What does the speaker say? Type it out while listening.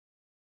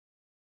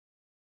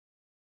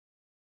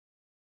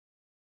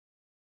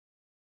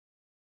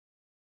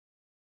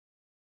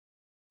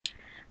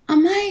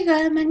Hi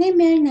guys, my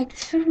name is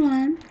next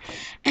one,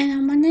 and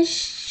I'm gonna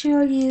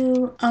show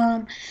you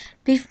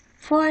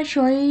before I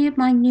show you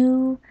my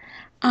new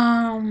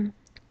um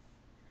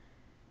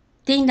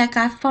thing that I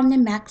got from the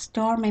Mac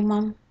store. My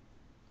mom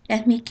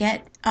let me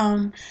get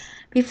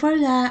before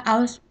that I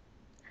was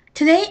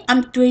today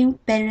I'm doing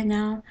better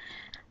now.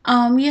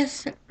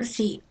 Yes, let's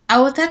see.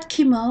 I was at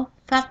chemo.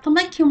 So after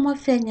my chemo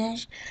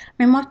finished,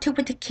 my mom took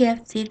me to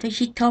KFC. So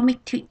she told me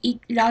to eat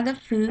a lot of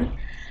food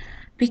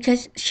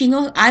because she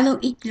knows I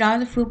don't eat a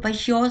lot of food, but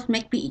she always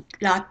make me eat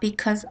a lot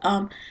because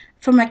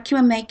for my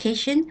chemo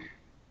medication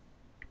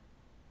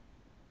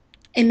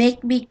it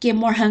make me get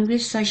more hungry.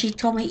 So she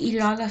told me eat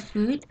a lot of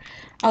food.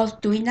 I was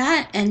doing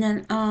that, and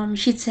then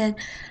she said,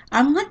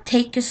 "I'm gonna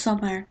take you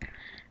somewhere."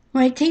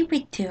 Where I take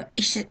me to?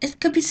 She said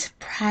it could be a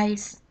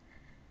surprise.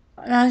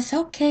 And I was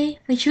okay.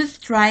 And she was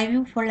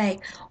driving for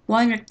like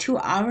 1 or 2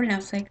 hours, and I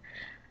was like,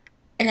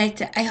 and I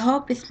said, I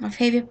hope it's my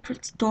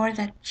favorite store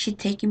that she's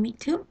taking me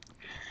to.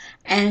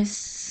 And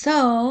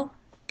so,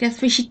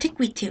 guess where she took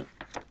me to?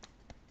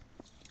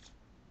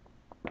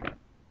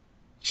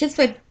 She's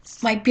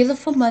my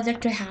beautiful mother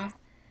to have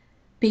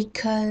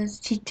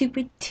because she took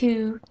me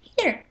to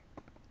here.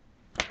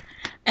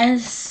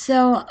 And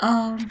so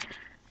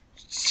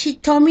she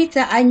told me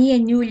that I need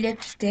a new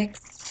lipstick.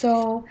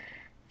 So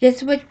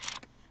this would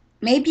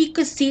maybe you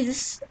could see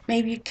this,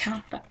 maybe you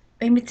can't, but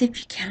let me see if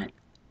you can.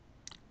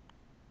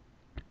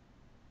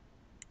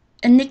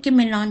 A Nicki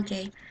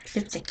Minaj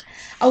lipstick.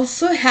 I was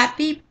so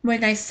happy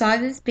when I saw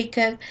this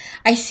because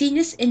I seen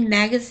this in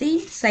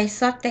magazines, so I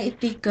thought that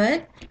it'd be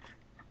good.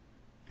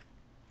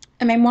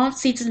 And my mom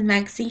sees this in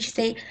magazine. She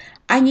say,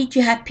 "I need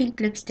you to have pink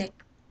lipstick."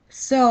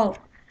 So,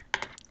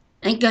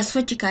 and guess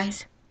what, you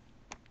guys?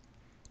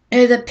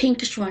 It's the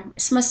pinkish one.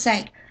 It smells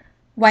like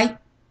white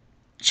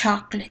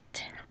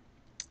chocolate.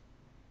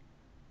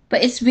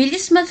 But it really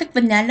smells like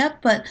vanilla,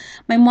 but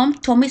my mom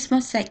told me it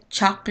smells like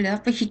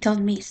chocolate, but she told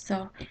me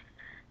so.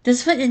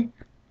 This one in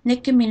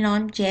Nicki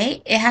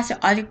Minaj, it has an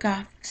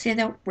autograph. See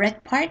the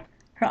red part?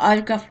 Her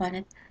autograph on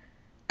it.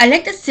 I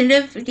like the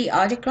celebrity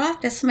autograph.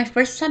 That's my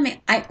first time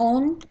I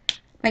owned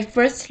my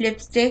first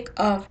lipstick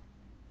of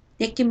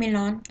Nicki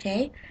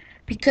Minaj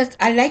because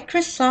I like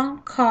her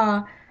song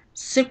called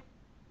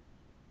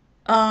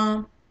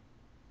um,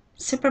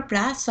 Super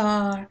Blast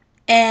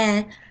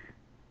and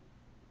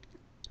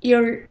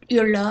Your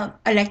Love.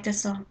 I like the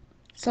song.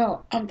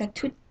 So the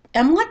two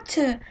I'm going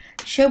to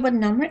show what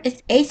number.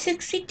 It's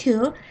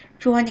 862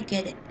 if you want to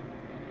get it.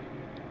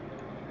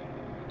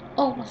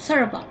 Oh,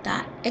 sorry about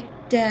that. At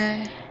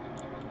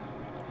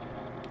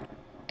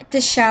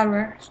the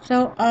shower.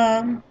 So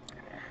I'm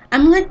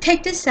gonna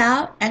take this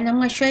out and I'm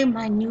gonna show you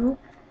my new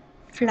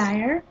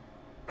flyer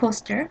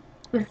poster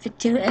with the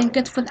two, and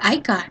guess what I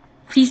got?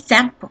 Free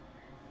sample.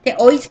 They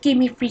always give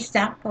me free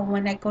sample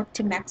when I go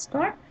to Mac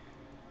store.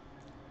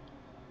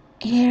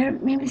 Here,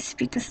 maybe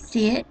if you can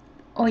see it.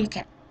 Oh, you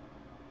can.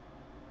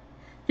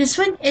 This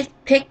one is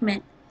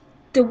pigment.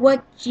 The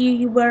what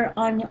you wear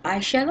on your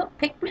eyeshadow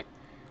pigment.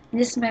 And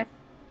this is my.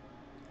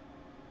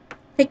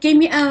 They gave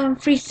me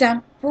free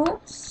sample,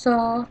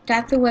 so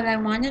that's what I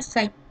wanted.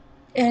 So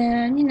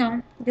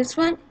and this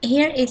one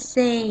here is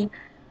a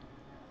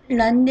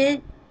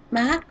London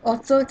Mac.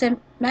 Also, it's a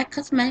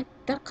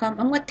maccosmetic.com.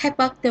 I'm gonna type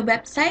out the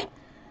website,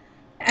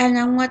 and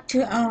I want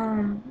to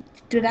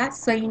do that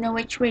so you know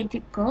which way to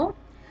go.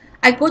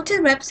 I go to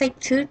the website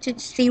too to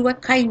see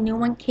what kind of new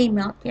one came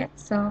out yet.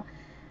 So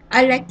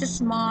I like the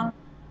small.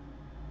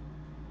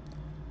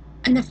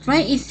 And the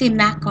front you see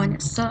Mac on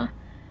it. So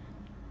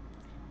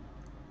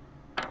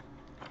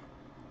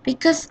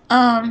because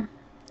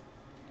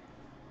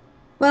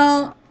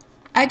well,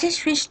 I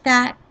just wish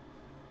that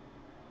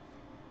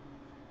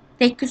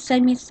they could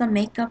send me some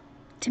makeup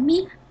to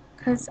me,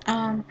 cause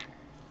I'm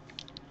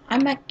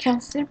a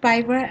cancer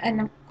survivor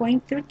and I'm going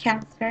through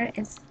cancer.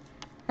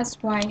 That's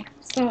why.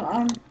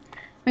 So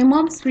my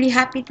mom's really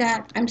happy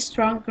that I'm a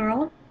strong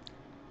girl.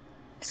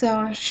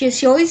 So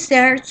she's always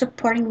there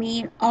supporting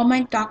me. All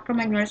my doctor,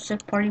 my nurse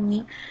supporting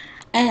me.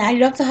 And I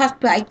love the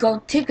hospital I go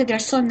to because they're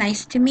so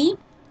nice to me.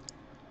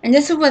 And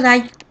this is what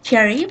I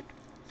carry.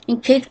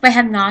 In case if I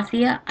have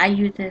nausea, I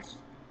use this.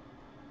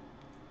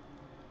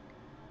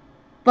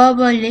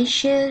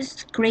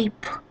 Bubblicious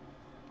grape.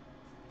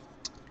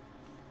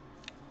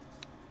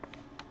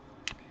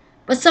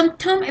 But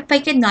sometimes if I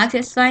get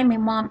nauseous, my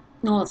mom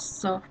knows.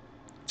 So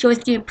she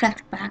always give me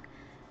plastic bag.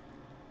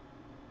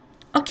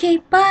 Okay,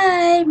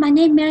 bye. My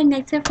name is Mary.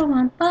 Next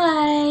everyone.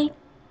 Bye.